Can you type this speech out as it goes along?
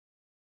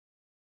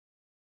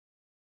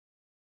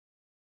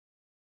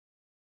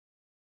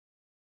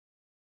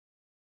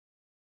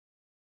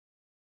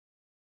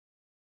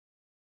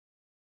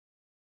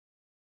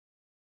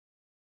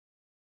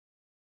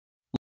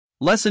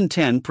Lesson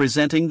 10: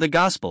 Presenting the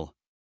Gospel.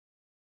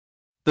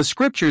 The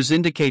Scriptures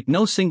indicate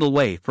no single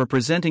way for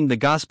presenting the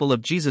gospel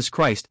of Jesus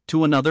Christ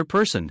to another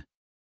person.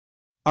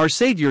 Our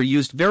Savior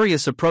used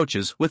various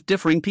approaches with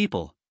differing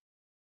people.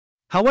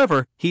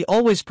 However, he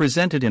always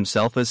presented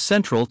himself as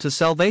central to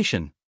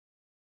salvation.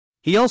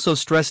 He also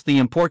stressed the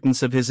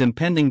importance of his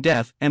impending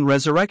death and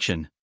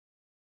resurrection.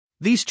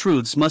 These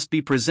truths must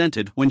be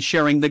presented when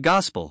sharing the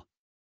gospel.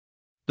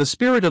 The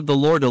Spirit of the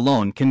Lord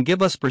alone can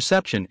give us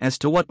perception as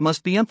to what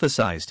must be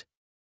emphasized.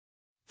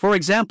 For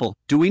example,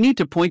 do we need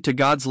to point to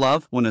God's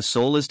love when a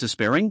soul is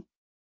despairing?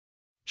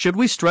 Should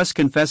we stress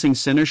confessing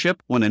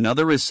sinnership when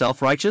another is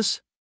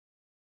self-righteous?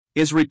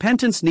 Is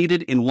repentance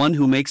needed in one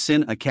who makes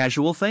sin a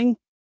casual thing?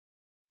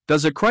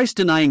 Does a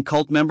Christ-denying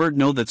cult member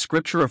know that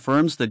Scripture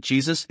affirms that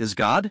Jesus is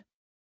God?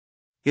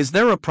 Is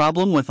there a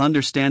problem with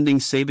understanding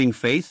saving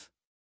faith?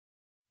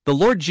 The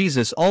Lord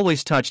Jesus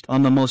always touched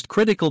on the most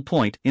critical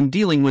point in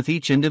dealing with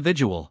each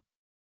individual.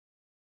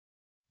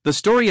 The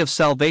story of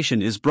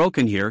salvation is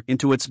broken here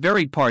into its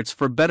varied parts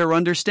for better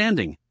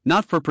understanding,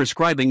 not for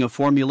prescribing a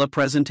formula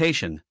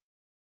presentation.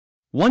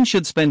 One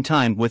should spend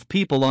time with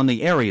people on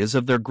the areas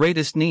of their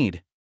greatest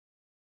need.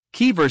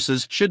 Key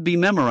verses should be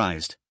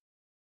memorized.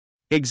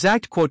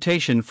 Exact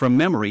quotation from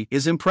memory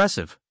is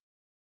impressive.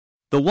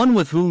 The one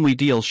with whom we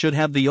deal should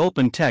have the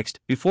open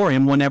text before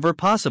him whenever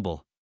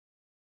possible.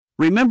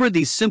 Remember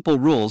these simple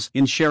rules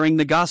in sharing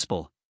the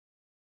gospel.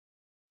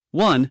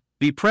 1.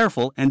 Be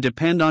prayerful and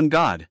depend on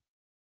God.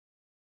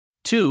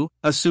 2.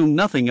 Assume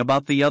nothing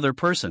about the other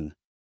person.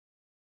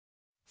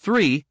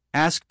 3.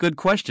 Ask good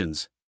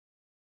questions.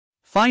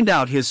 Find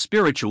out his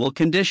spiritual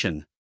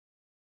condition.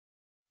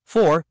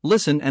 4.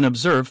 Listen and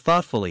observe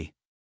thoughtfully.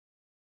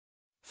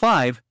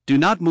 5. Do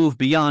not move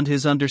beyond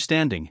his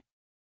understanding.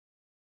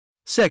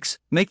 6.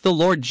 Make the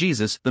Lord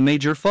Jesus the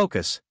major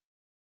focus.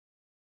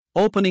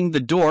 Opening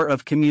the door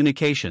of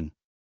communication.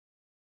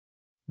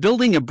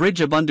 Building a bridge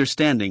of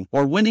understanding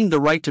or winning the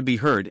right to be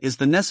heard is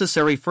the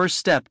necessary first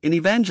step in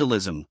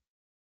evangelism.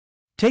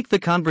 Take the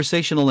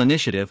conversational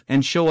initiative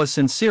and show a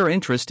sincere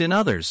interest in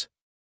others.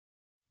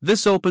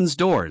 This opens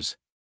doors.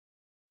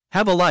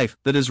 Have a life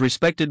that is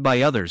respected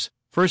by others,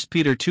 1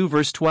 Peter 2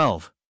 verse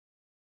 12.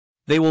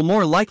 They will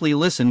more likely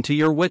listen to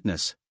your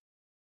witness.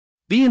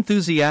 Be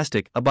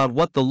enthusiastic about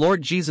what the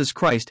Lord Jesus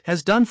Christ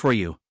has done for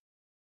you.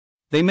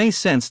 They may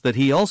sense that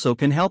He also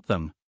can help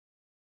them.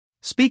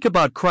 Speak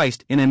about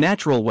Christ in a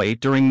natural way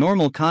during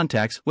normal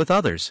contacts with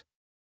others.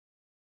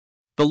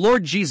 The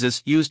Lord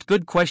Jesus used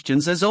good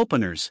questions as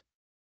openers.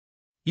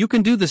 You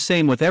can do the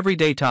same with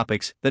everyday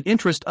topics that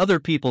interest other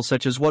people,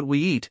 such as what we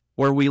eat,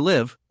 where we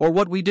live, or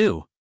what we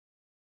do.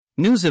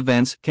 News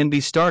events can be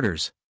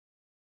starters.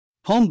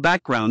 Home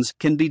backgrounds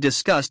can be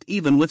discussed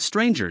even with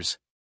strangers.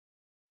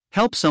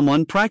 Help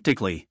someone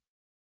practically.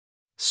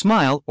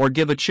 Smile or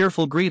give a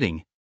cheerful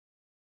greeting.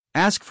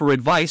 Ask for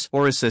advice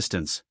or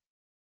assistance.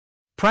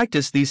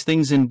 Practice these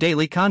things in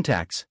daily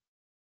contacts.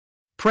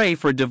 Pray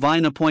for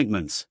divine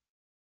appointments.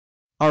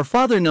 Our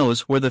Father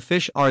knows where the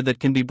fish are that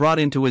can be brought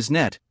into His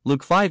net,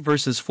 Luke 5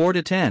 verses 4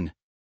 to 10.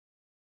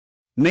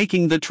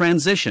 Making the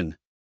transition.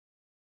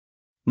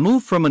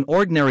 Move from an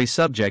ordinary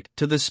subject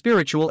to the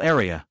spiritual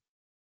area.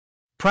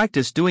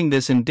 Practice doing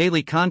this in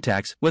daily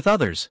contacts with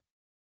others.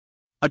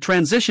 A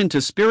transition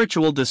to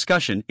spiritual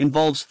discussion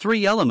involves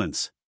 3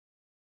 elements.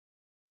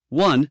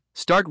 1.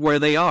 Start where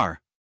they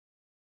are.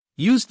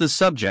 Use the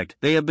subject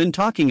they have been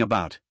talking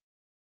about.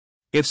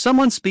 If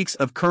someone speaks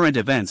of current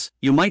events,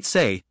 you might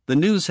say, "The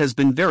news has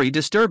been very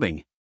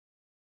disturbing."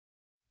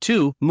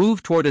 2.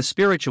 Move toward a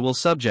spiritual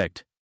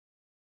subject.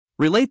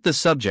 Relate the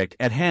subject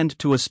at hand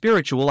to a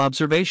spiritual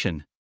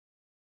observation.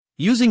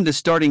 Using the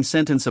starting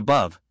sentence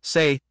above,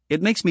 say,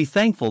 "It makes me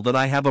thankful that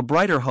I have a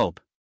brighter hope."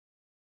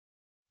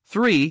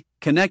 3.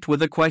 Connect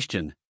with a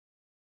question.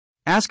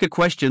 Ask a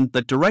question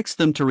that directs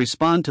them to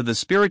respond to the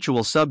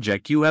spiritual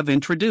subject you have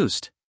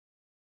introduced.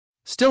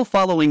 Still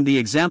following the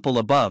example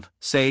above,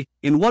 say,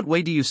 "In what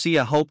way do you see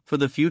a hope for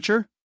the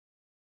future?"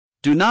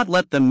 Do not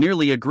let them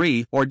merely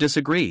agree or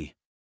disagree.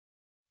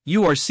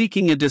 You are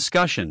seeking a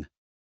discussion.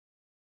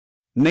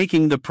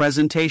 Making the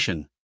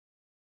presentation.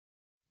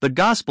 The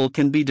gospel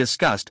can be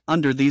discussed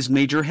under these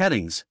major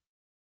headings.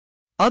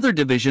 Other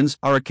divisions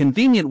are a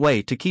convenient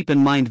way to keep in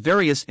mind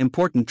various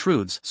important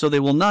truths so they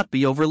will not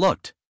be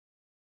overlooked.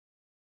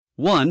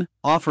 1.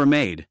 Offer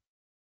made.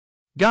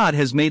 God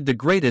has made the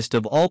greatest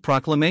of all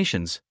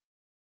proclamations.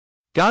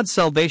 God's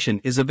salvation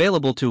is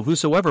available to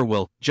whosoever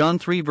will, John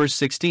 3 verse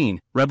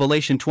 16,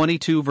 Revelation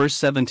 22 verse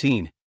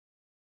 17.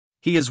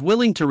 He is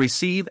willing to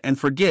receive and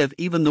forgive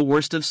even the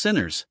worst of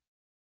sinners.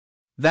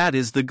 That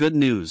is the good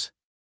news.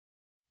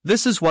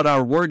 This is what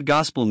our word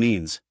gospel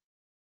means.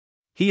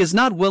 He is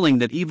not willing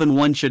that even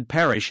one should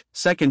perish,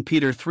 2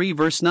 Peter 3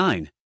 verse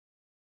 9.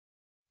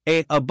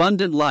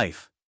 Abundant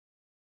life.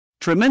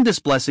 Tremendous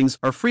blessings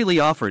are freely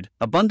offered: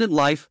 abundant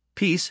life,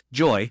 peace,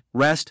 joy,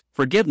 rest,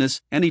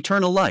 forgiveness, and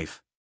eternal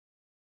life.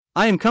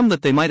 I am come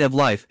that they might have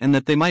life and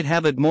that they might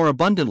have it more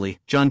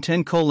abundantly, John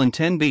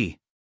 10:10b.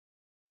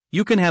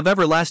 You can have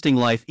everlasting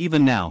life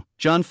even now,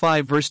 John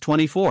 5 verse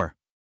 24.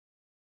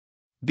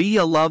 Be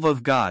a love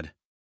of God.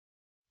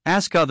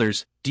 Ask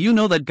others, do you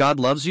know that God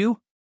loves you?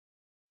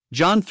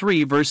 John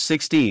 3 verse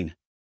 16.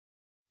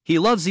 He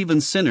loves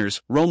even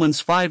sinners, Romans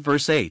 5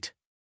 verse 8.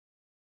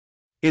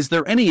 Is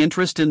there any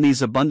interest in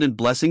these abundant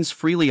blessings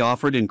freely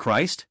offered in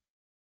Christ?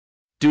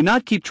 Do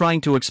not keep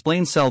trying to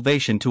explain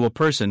salvation to a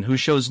person who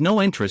shows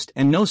no interest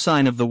and no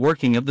sign of the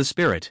working of the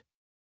Spirit.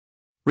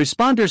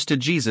 Responders to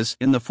Jesus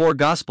in the four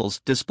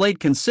Gospels displayed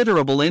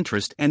considerable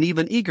interest and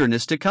even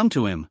eagerness to come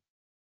to Him.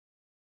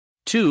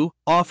 2.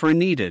 Offer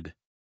needed.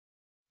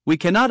 We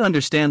cannot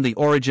understand the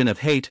origin of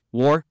hate,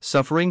 war,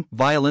 suffering,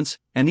 violence,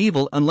 and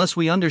evil unless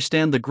we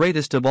understand the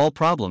greatest of all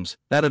problems,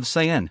 that of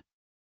sin.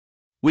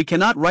 We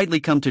cannot rightly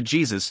come to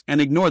Jesus and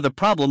ignore the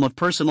problem of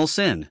personal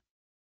sin.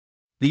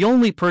 The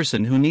only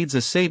person who needs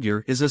a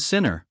Savior is a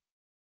sinner.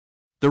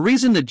 The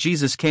reason that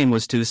Jesus came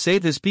was to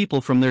save His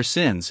people from their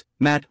sins,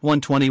 Matt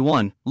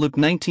 1:21, Luke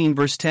 19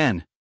 verse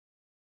 10.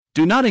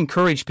 Do not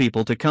encourage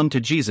people to come to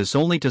Jesus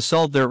only to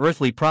solve their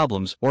earthly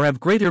problems or have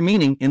greater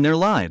meaning in their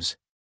lives.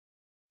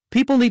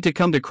 People need to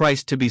come to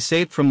Christ to be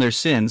saved from their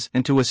sins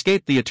and to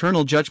escape the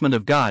eternal judgment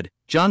of God,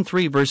 John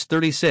 3 verse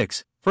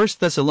 36, 1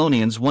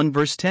 Thessalonians 1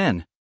 verse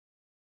 10.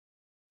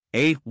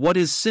 A. What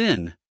is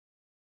sin?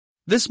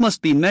 This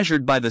must be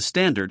measured by the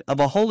standard of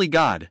a holy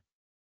God.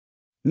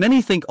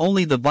 Many think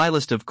only the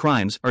vilest of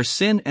crimes are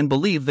sin and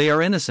believe they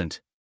are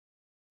innocent.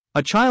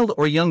 A child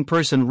or young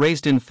person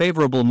raised in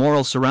favorable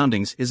moral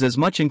surroundings is as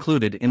much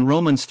included in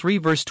Romans 3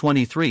 verse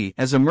 23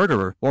 as a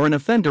murderer or an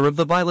offender of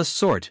the vilest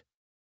sort.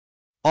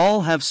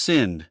 All have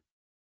sinned.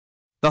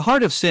 The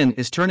heart of sin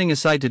is turning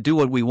aside to do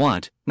what we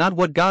want, not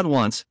what God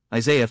wants,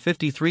 Isaiah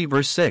 53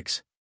 verse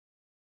 6.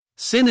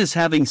 Sin is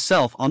having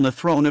self on the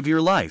throne of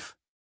your life.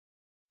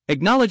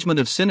 Acknowledgement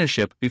of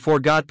sinnership before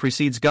God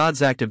precedes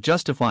God's act of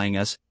justifying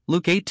us,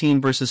 Luke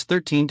 18 verses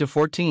 13 to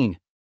 14.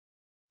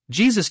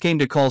 Jesus came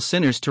to call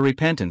sinners to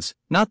repentance,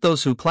 not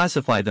those who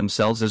classify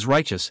themselves as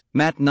righteous,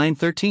 Matt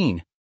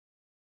 9:13.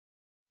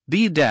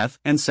 B. Death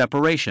and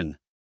separation.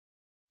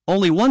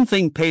 Only one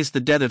thing pays the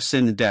debt of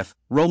sin, death,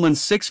 Romans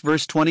 6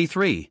 verse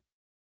 23.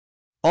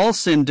 All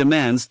sin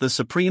demands the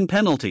supreme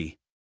penalty.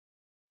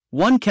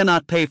 One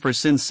cannot pay for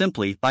sin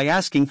simply by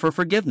asking for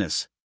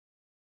forgiveness.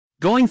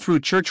 Going through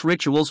church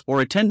rituals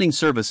or attending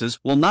services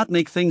will not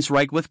make things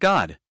right with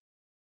God.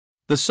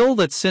 The soul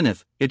that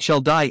sinneth, it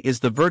shall die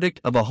is the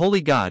verdict of a holy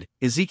God,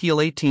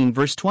 Ezekiel 18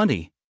 verse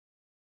 20.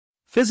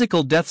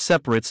 Physical death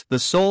separates the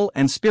soul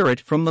and spirit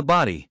from the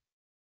body.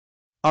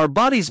 Our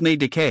bodies may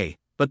decay,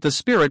 but the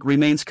spirit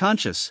remains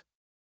conscious.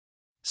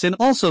 Sin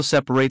also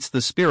separates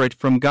the spirit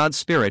from God's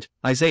Spirit,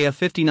 Isaiah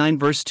 59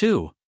 verse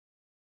 2.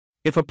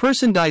 If a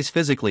person dies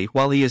physically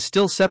while he is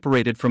still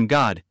separated from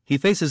God, he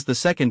faces the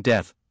second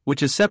death,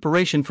 which is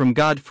separation from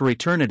God for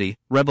eternity,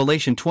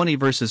 Revelation 20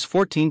 verses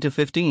 14 to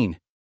 15.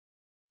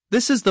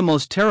 This is the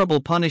most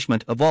terrible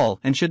punishment of all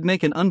and should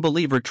make an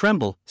unbeliever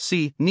tremble,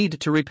 see, need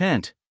to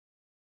repent.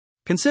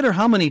 Consider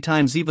how many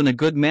times even a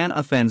good man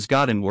offends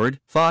God in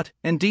word, thought,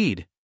 and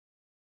deed.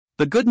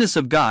 The goodness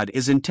of God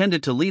is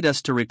intended to lead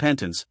us to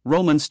repentance,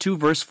 Romans 2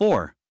 verse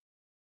 4.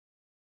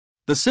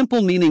 The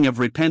simple meaning of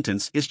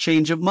repentance is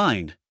change of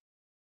mind.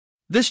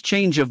 This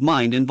change of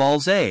mind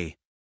involves a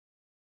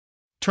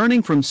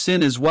turning from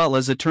sin as well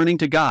as a turning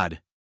to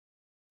God.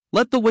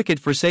 Let the wicked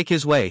forsake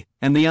his way,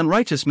 and the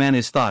unrighteous man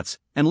his thoughts,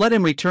 and let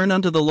him return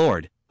unto the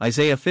Lord,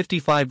 Isaiah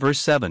 55 verse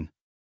 7.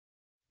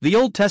 The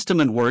Old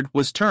Testament word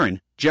was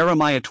turn,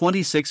 Jeremiah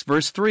 26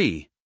 verse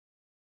 3.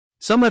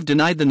 Some have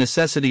denied the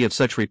necessity of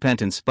such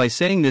repentance by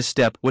saying this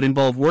step would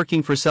involve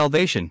working for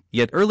salvation,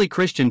 yet early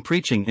Christian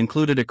preaching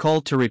included a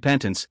call to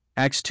repentance,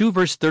 Acts 2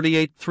 verse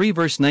 38, 3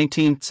 verse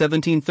 19,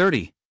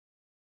 17:30.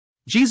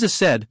 Jesus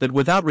said that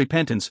without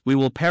repentance we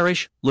will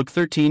perish, Luke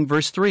 13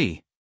 verse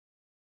 3.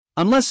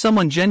 Unless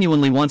someone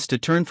genuinely wants to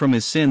turn from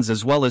his sins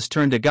as well as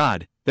turn to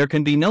God, there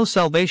can be no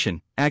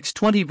salvation, Acts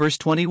 20 verse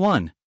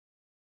 21.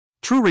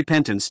 True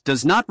repentance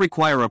does not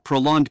require a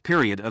prolonged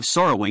period of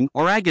sorrowing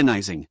or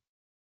agonizing.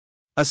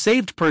 A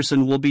saved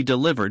person will be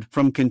delivered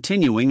from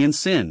continuing in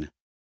sin.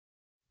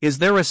 Is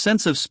there a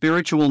sense of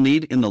spiritual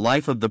need in the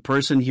life of the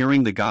person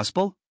hearing the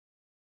gospel?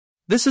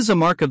 This is a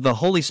mark of the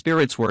Holy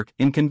Spirit's work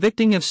in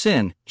convicting of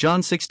sin,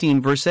 John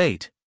 16 verse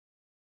 8.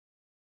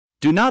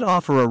 Do not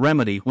offer a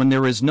remedy when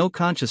there is no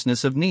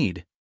consciousness of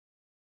need.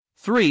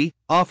 3.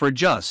 Offer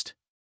just.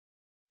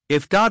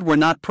 If God were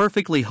not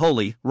perfectly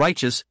holy,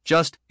 righteous,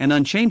 just, and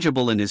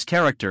unchangeable in His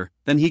character,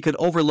 then He could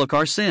overlook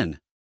our sin.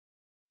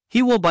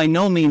 He will by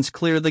no means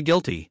clear the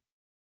guilty.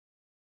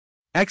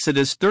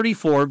 Exodus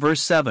 34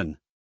 verse 7.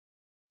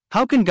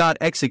 How can God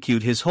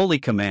execute His holy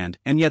command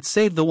and yet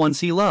save the ones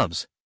He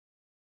loves?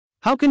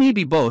 How can He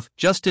be both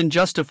just and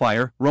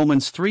justifier,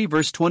 Romans 3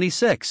 verse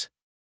 26?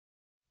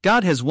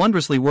 God has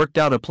wondrously worked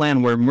out a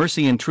plan where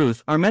mercy and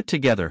truth are met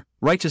together,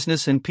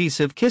 righteousness and peace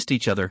have kissed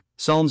each other,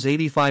 Psalms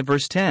 85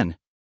 verse 10.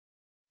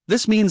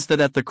 This means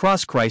that at the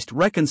cross Christ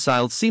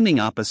reconciled seeming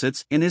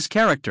opposites in His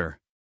character.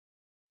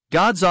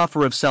 God's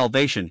offer of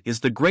salvation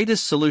is the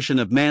greatest solution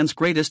of man's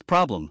greatest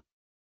problem.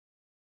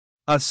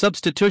 A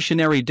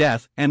substitutionary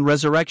death and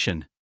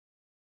resurrection.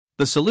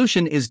 The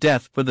solution is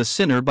death for the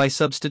sinner by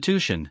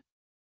substitution.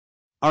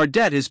 Our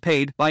debt is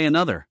paid by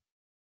another.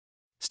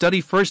 Study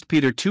 1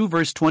 Peter 2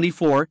 verse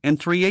 24 and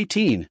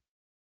 3:18.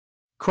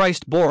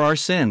 Christ bore our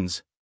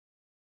sins.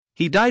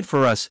 He died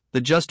for us,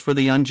 the just for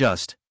the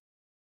unjust.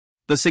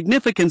 The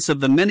significance of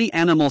the many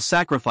animal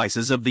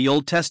sacrifices of the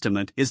Old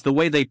Testament is the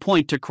way they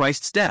point to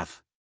Christ's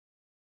death.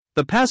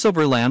 The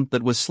Passover lamb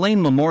that was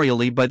slain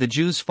memorially by the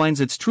Jews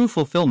finds its true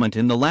fulfillment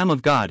in the Lamb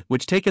of God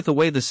which taketh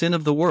away the sin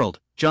of the world,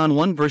 John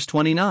 1 verse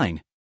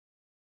 29.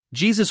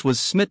 Jesus was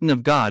smitten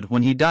of God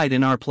when he died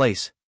in our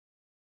place.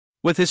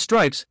 With his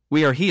stripes,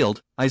 we are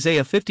healed,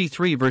 Isaiah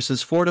 53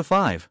 verses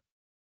 4-5.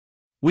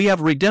 We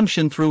have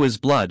redemption through his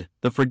blood,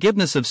 the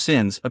forgiveness of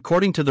sins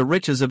according to the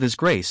riches of his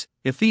grace,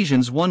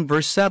 Ephesians 1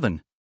 verse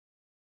 7.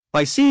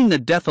 By seeing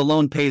that death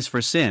alone pays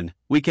for sin,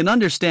 we can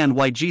understand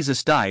why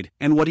Jesus died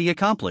and what he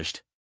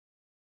accomplished.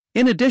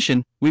 In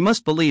addition, we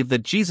must believe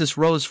that Jesus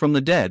rose from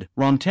the dead,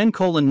 Rom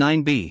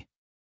 10:9b.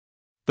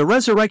 The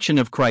resurrection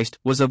of Christ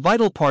was a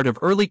vital part of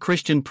early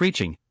Christian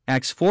preaching,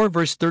 Acts 4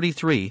 verse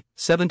 33,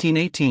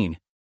 17-18.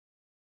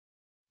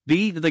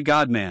 Be the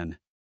God-man.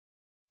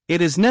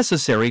 It is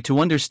necessary to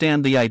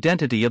understand the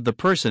identity of the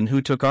person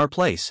who took our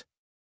place.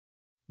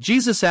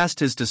 Jesus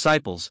asked his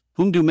disciples,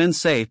 "Whom do men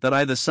say that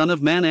I the Son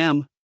of Man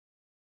am?"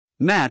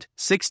 Matt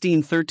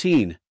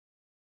 16:13.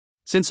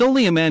 Since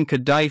only a man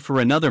could die for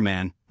another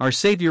man, our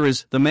Savior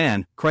is the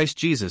man, Christ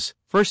Jesus,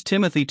 1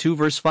 Timothy 2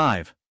 verse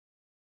 5.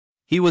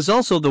 He was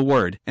also the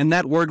Word, and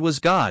that Word was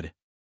God.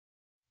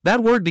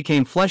 That Word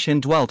became flesh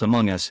and dwelt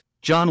among us,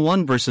 John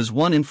 1 verses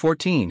 1 and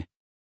 14.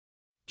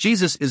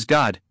 Jesus is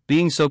God,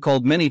 being so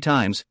called many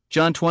times,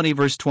 John 20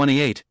 verse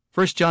 28,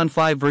 1 John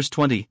 5 verse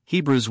 20,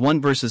 Hebrews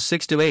 1 verses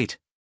 6-8.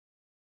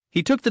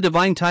 He took the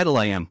divine title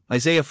I am,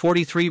 Isaiah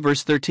 43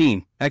 verse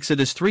 13,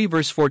 Exodus 3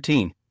 verse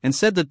 14, and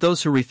said that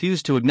those who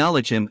refused to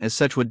acknowledge him as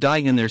such would die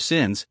in their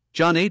sins,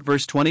 John 8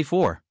 verse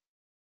 24.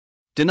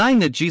 Denying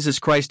that Jesus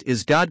Christ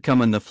is God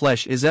come in the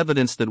flesh is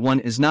evidence that one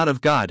is not of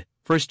God,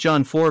 1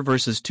 John 4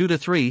 verses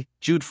 2-3,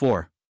 Jude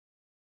 4.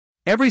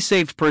 Every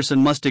saved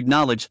person must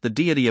acknowledge the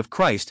deity of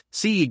Christ,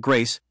 see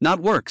grace, not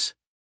works.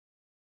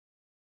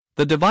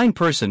 The divine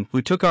person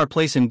who took our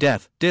place in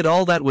death did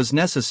all that was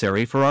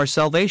necessary for our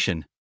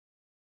salvation.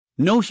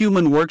 No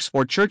human works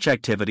or church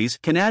activities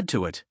can add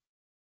to it.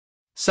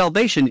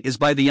 Salvation is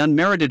by the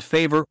unmerited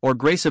favor or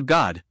grace of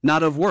God,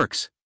 not of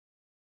works.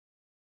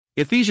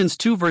 Ephesians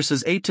 2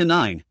 verses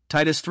 8-9,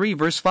 Titus 3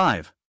 verse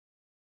 5.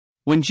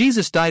 When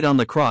Jesus died on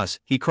the cross,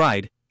 he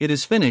cried, "It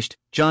is finished,"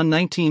 John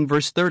 19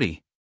 verse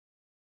 30.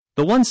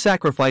 The one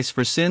sacrifice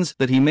for sins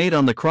that he made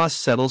on the cross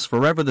settles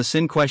forever the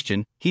sin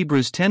question,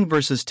 Hebrews 10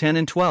 verses 10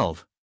 and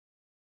 12.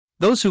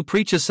 Those who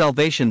preach a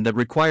salvation that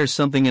requires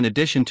something in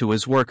addition to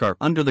his work are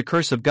under the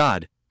curse of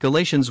God,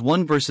 Galatians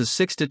 1 verses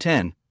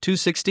 6-10,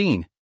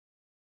 2:16.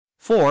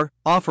 4.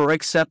 Offer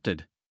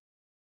accepted.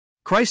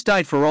 Christ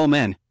died for all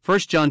men,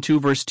 1 John 2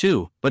 verse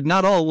 2, but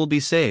not all will be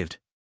saved.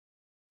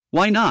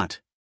 Why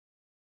not?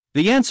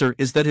 The answer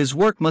is that his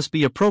work must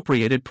be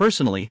appropriated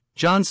personally,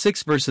 John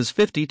 6 verses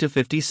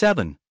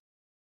 50-57.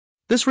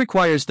 This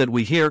requires that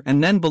we hear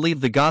and then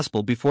believe the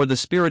gospel before the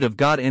Spirit of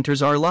God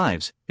enters our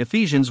lives,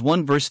 Ephesians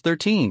 1 verse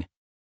 13.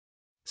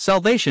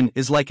 Salvation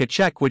is like a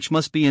check which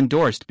must be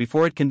endorsed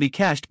before it can be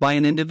cashed by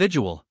an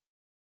individual.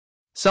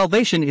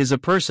 Salvation is a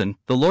person,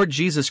 the Lord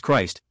Jesus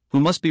Christ, who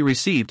must be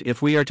received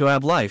if we are to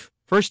have life,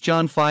 1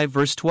 John 5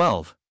 verse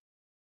 12.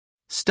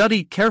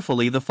 Study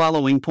carefully the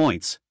following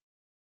points.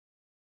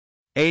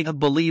 A.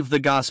 Believe the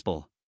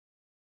gospel.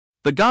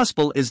 The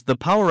gospel is the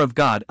power of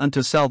God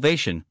unto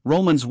salvation,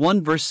 Romans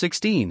 1 verse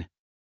 16.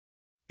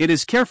 It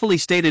is carefully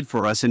stated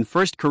for us in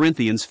 1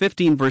 Corinthians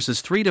 15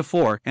 verses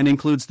 3-4 and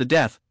includes the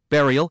death,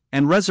 burial,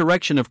 and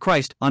resurrection of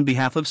Christ on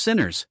behalf of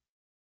sinners.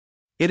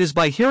 It is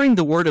by hearing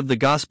the word of the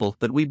gospel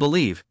that we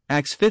believe,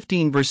 Acts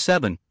 15 verse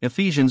 7,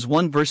 Ephesians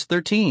 1 verse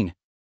 13.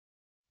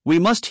 We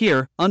must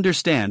hear,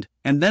 understand,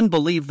 and then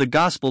believe the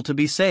gospel to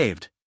be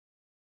saved.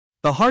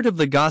 The heart of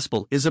the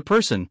gospel is a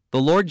person, the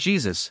Lord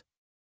Jesus.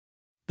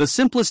 The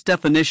simplest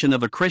definition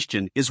of a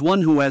Christian is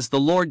one who has the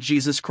Lord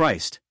Jesus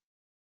Christ.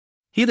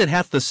 He that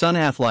hath the Son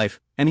hath life,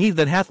 and he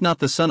that hath not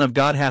the Son of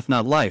God hath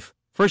not life,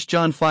 1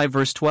 John 5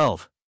 verse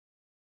 12.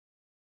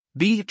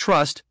 B.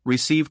 Trust,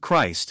 receive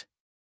Christ.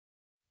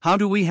 How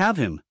do we have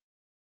him?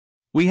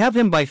 We have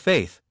him by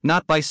faith,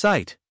 not by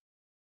sight.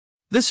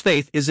 This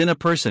faith is in a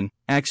person,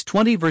 Acts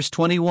 20 verse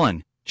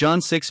 21, John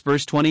 6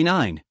 verse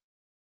 29.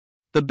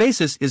 The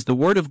basis is the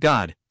Word of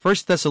God, 1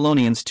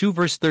 Thessalonians 2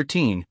 verse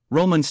 13,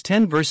 Romans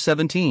 10 verse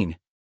 17.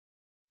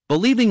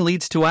 Believing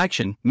leads to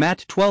action,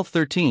 Matt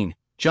 12:13,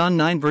 John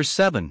 9 verse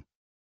 7.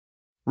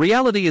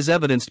 Reality is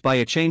evidenced by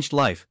a changed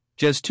life,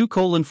 Jes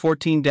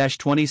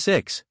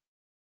 2:14-26.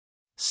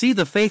 See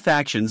the faith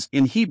actions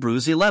in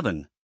Hebrews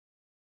 11.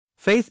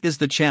 Faith is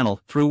the channel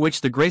through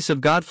which the grace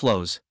of God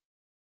flows.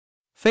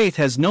 Faith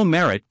has no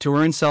merit to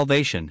earn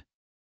salvation.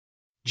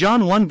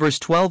 John 1 verse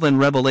 12 and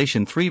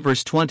Revelation 3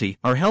 verse 20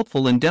 are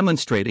helpful in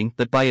demonstrating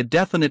that by a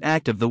definite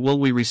act of the will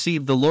we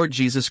receive the Lord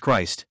Jesus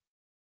Christ.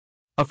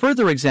 A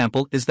further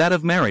example is that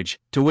of marriage,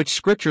 to which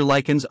Scripture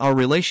likens our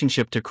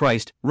relationship to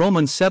Christ,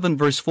 Romans 7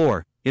 verse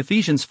 4,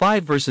 Ephesians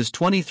 5 verses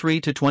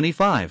 23 to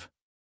 25.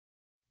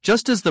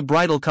 Just as the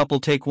bridal couple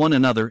take one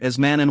another as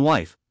man and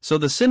wife, so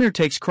the sinner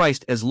takes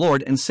Christ as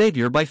Lord and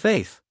Savior by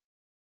faith.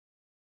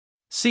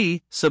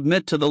 C.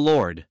 Submit to the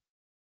Lord.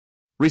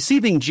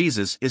 Receiving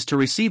Jesus is to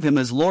receive Him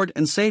as Lord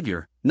and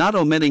Savior, not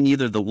omitting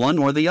either the one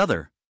or the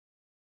other.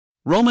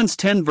 Romans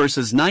 10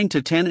 verses 9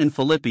 to 10 and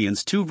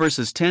Philippians 2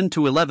 verses 10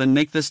 to 11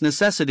 make this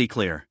necessity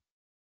clear.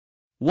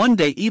 One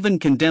day even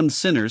condemned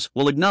sinners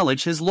will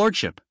acknowledge His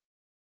Lordship.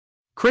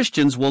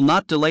 Christians will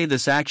not delay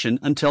this action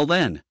until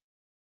then.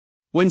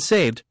 When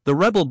saved, the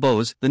rebel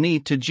bows the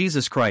knee to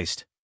Jesus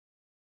Christ.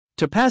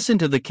 To pass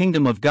into the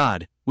kingdom of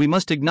God, we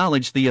must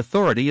acknowledge the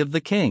authority of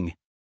the King.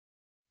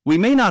 We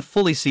may not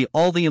fully see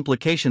all the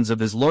implications of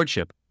His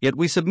Lordship, yet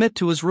we submit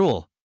to His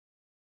rule.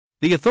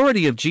 The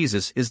authority of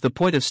Jesus is the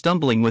point of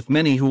stumbling with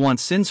many who want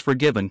sins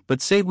forgiven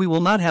but say we will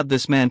not have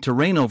this man to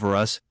reign over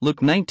us,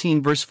 Luke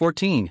 19 verse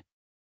 14.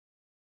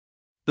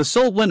 The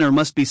soul winner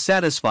must be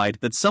satisfied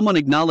that someone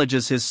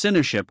acknowledges his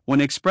sinnership when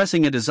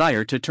expressing a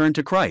desire to turn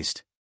to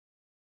Christ.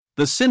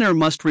 The sinner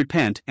must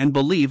repent and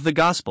believe the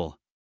gospel.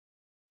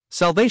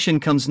 Salvation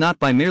comes not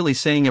by merely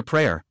saying a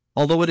prayer,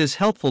 although it is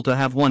helpful to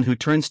have one who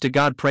turns to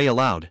God pray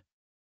aloud.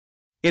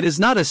 It is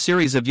not a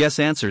series of yes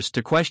answers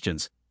to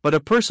questions, but a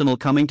personal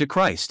coming to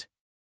Christ.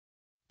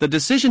 The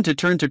decision to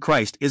turn to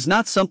Christ is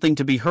not something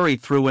to be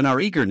hurried through in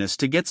our eagerness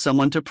to get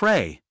someone to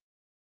pray.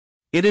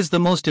 It is the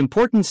most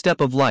important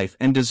step of life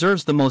and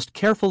deserves the most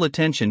careful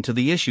attention to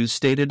the issues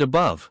stated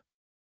above.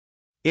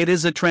 It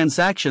is a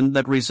transaction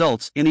that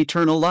results in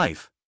eternal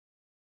life.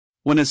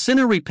 When a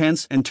sinner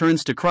repents and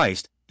turns to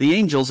Christ, the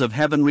angels of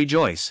heaven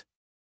rejoice.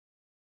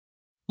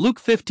 Luke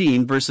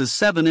 15 verses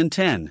 7 and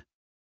 10.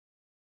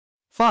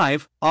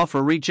 5.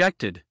 Offer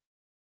rejected.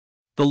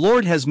 The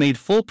Lord has made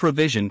full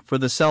provision for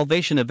the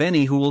salvation of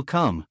any who will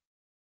come.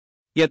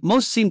 Yet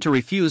most seem to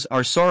refuse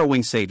our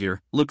sorrowing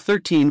Savior, Luke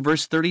 13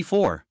 verse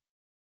 34.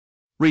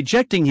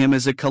 Rejecting Him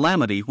is a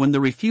calamity when the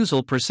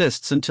refusal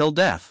persists until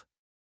death.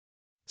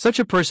 Such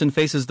a person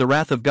faces the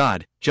wrath of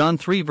God, John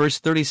 3 verse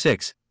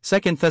 36, 2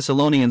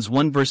 Thessalonians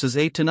 1 verses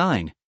 8 to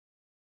 9.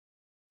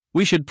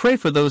 We should pray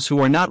for those who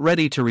are not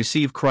ready to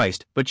receive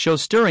Christ but show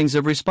stirrings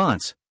of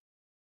response.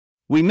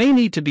 We may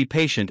need to be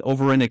patient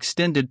over an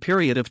extended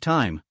period of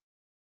time.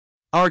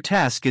 Our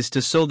task is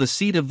to sow the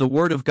seed of the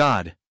Word of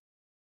God.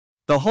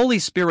 The Holy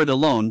Spirit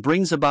alone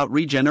brings about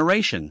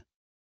regeneration.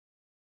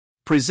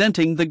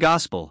 Presenting the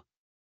Gospel.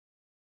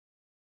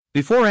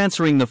 Before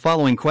answering the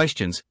following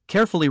questions,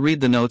 carefully read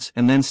the notes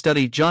and then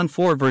study John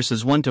 4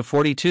 verses 1 to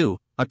 42,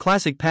 a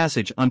classic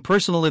passage on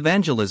personal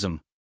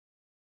evangelism.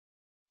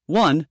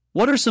 1.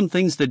 What are some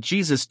things that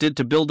Jesus did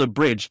to build a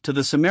bridge to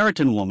the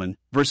Samaritan woman,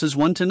 verses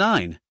 1 to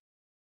 9?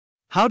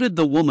 How did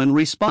the woman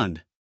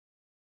respond?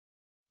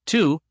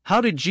 2.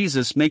 How did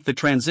Jesus make the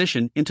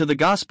transition into the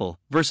gospel,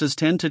 verses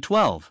 10 to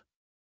 12?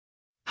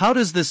 How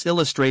does this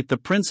illustrate the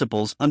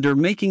principles under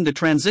making the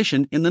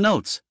transition in the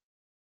notes?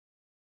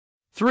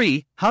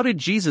 3. How did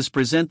Jesus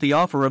present the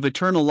offer of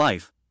eternal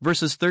life,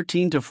 verses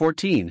 13 to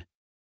 14?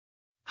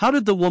 How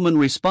did the woman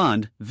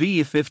respond,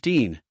 v.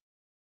 15?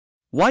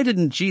 Why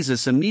didn't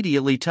Jesus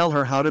immediately tell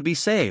her how to be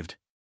saved?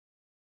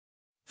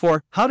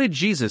 4. How did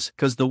Jesus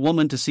cause the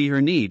woman to see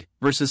her need,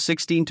 verses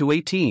 16 to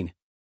 18?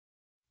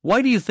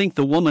 Why do you think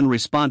the woman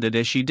responded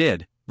as she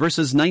did,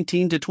 verses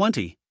 19 to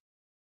 20?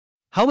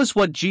 How is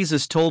what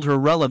Jesus told her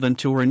relevant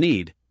to her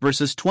need,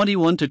 verses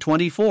 21 to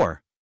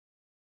 24?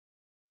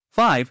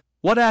 5.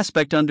 What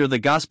aspect under the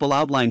Gospel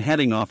outline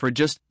heading offer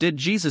just did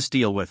Jesus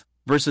deal with,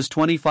 verses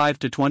 25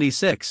 to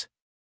 26?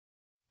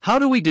 How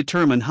do we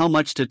determine how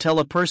much to tell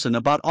a person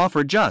about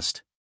offer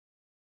just?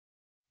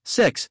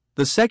 6.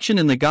 The section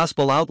in the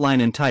Gospel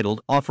outline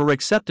entitled Offer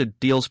Accepted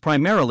deals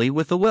primarily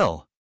with the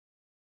will.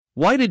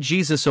 Why did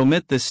Jesus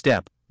omit this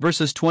step,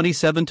 verses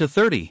 27 to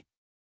 30?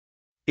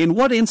 In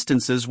what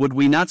instances would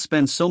we not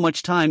spend so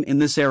much time in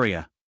this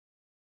area?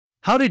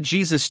 How did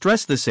Jesus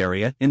stress this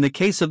area in the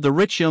case of the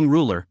rich young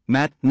ruler,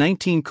 Matt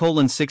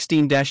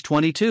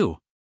 19:16-22?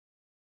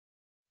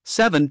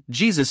 7.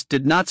 Jesus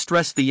did not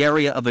stress the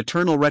area of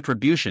eternal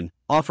retribution,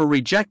 offer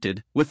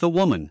rejected, with the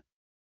woman.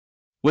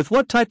 With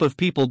what type of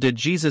people did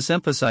Jesus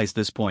emphasize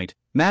this point,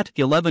 Matt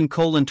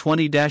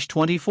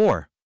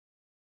 11:20-24?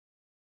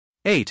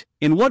 8.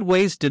 In what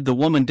ways did the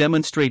woman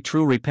demonstrate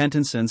true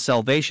repentance and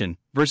salvation,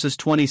 verses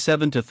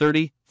 27 to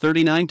 30,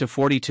 39 to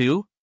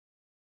 42?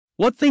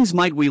 What things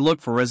might we look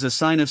for as a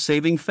sign of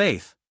saving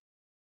faith?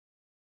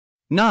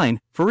 9.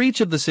 For each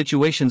of the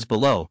situations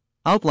below,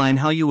 outline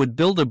how you would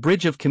build a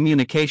bridge of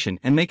communication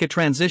and make a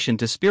transition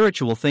to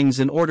spiritual things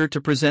in order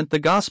to present the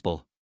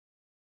gospel.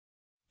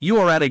 You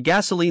are at a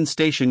gasoline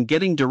station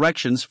getting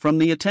directions from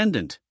the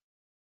attendant.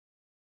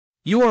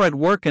 You are at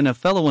work and a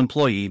fellow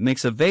employee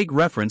makes a vague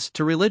reference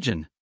to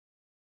religion.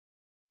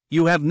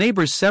 You have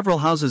neighbors several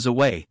houses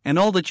away and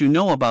all that you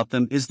know about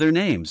them is their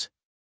names.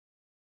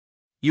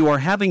 You are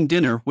having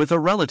dinner with a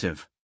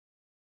relative.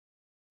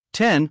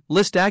 10.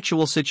 List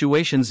actual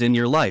situations in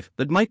your life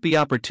that might be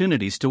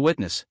opportunities to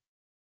witness.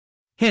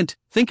 Hint: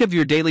 think of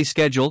your daily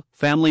schedule,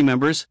 family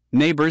members,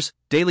 neighbors,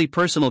 daily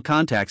personal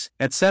contacts,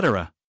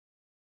 etc.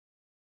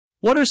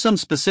 What are some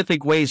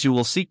specific ways you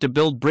will seek to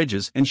build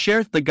bridges and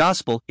share the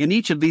gospel in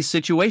each of these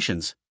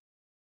situations?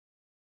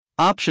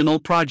 Optional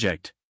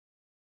project.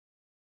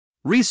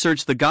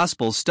 Research the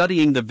Gospels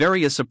studying the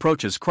various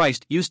approaches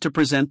Christ used to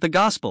present the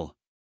gospel.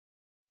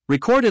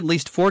 Record at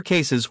least 4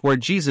 cases where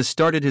Jesus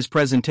started his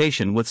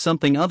presentation with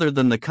something other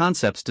than the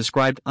concepts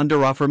described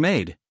under offer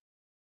made.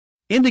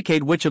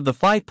 Indicate which of the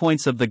 5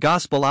 points of the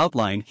gospel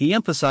outline he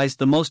emphasized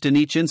the most in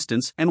each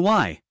instance and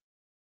why.